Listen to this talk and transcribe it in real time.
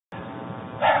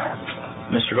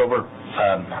Mr. Gober,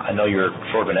 I know you're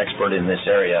sort of an expert in this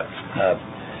area.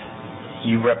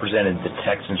 You represented the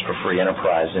Texans for Free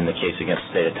Enterprise in the case against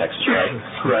the state of Texas, right?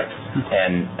 Correct.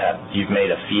 And you've made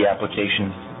a fee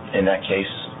application in that case?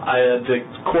 The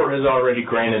court has already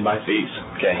granted my fees.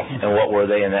 Okay. And what were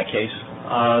they in that case?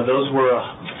 Those were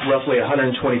roughly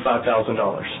 $125,000.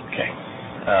 Okay.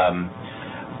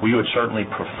 We would certainly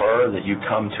prefer that you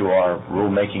come to our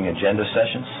rulemaking agenda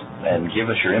sessions and give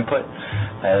us your input,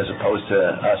 as opposed to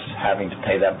us having to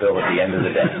pay that bill at the end of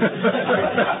the day.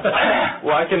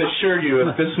 Well, I can assure you,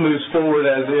 if this moves forward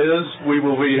as is, we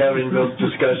will be having those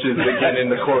discussions again in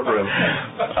the courtroom.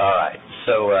 All right.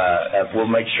 So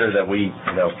we'll make sure that we,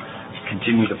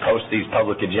 continue to post these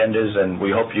public agendas, and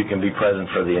we hope you can be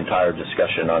present for the entire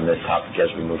discussion on this topic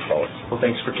as we move forward. Well,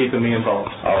 thanks for keeping me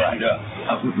involved. All right.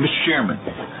 Mr. Chairman,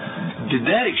 did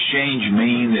that exchange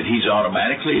mean that he's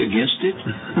automatically against it?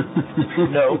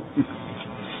 No.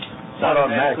 Not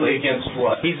automatically. Against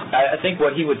what? I think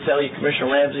what he would tell you,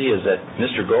 Commissioner Ramsey, is that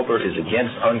Mr. Gober is against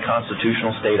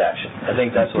unconstitutional state action. I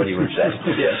think that's what he would say.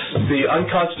 Yes. The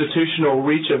unconstitutional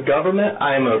reach of government,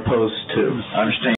 I am opposed to. I understand.